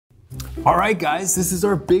All right, guys, this is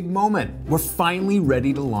our big moment. We're finally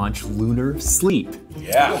ready to launch Lunr Sleep.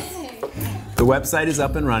 Yeah. The website is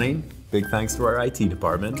up and running. Big thanks to our IT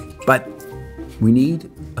department. But we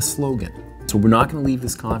need a slogan. So we're not going to leave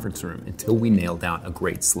this conference room until we nail down a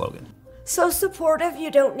great slogan. So supportive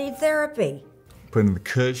you don't need therapy. Put in the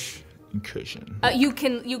cush and cushion. You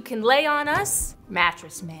can lay on us,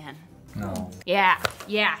 Mattress Man. No. Yeah.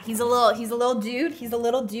 He's a little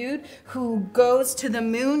dude who goes to the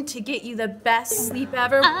moon to get you the best sleep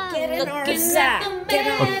ever. Get in our sack.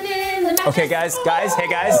 Okay, guys,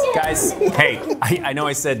 hey, I know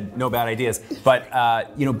I said no bad ideas, but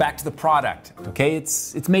back to the product, okay?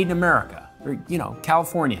 It's made in America, or,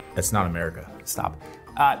 California. That's not America. Stop.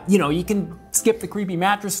 You can skip the creepy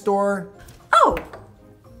mattress store. Oh,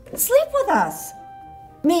 sleep with us.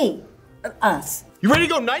 Me, us. You ready to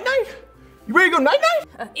go night-night? You ready to go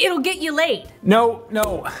night-night? It'll get you laid. No.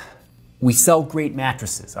 We sell great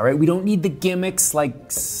mattresses, all right? We don't need the gimmicks like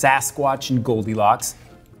Sasquatch and Goldilocks.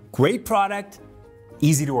 Great product,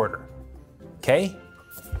 easy to order, okay?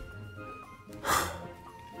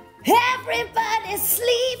 Everybody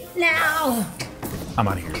sleep now. I'm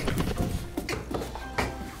out of here.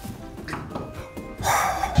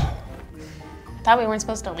 Thought we weren't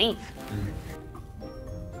supposed to leave.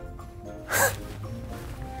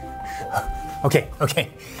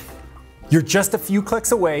 Okay. You're just a few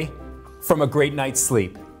clicks away from a great night's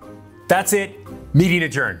sleep. That's it. Meeting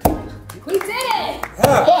adjourned. We did it!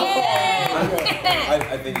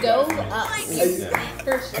 I think Go us.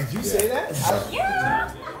 Did you say that?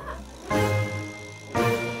 Yeah.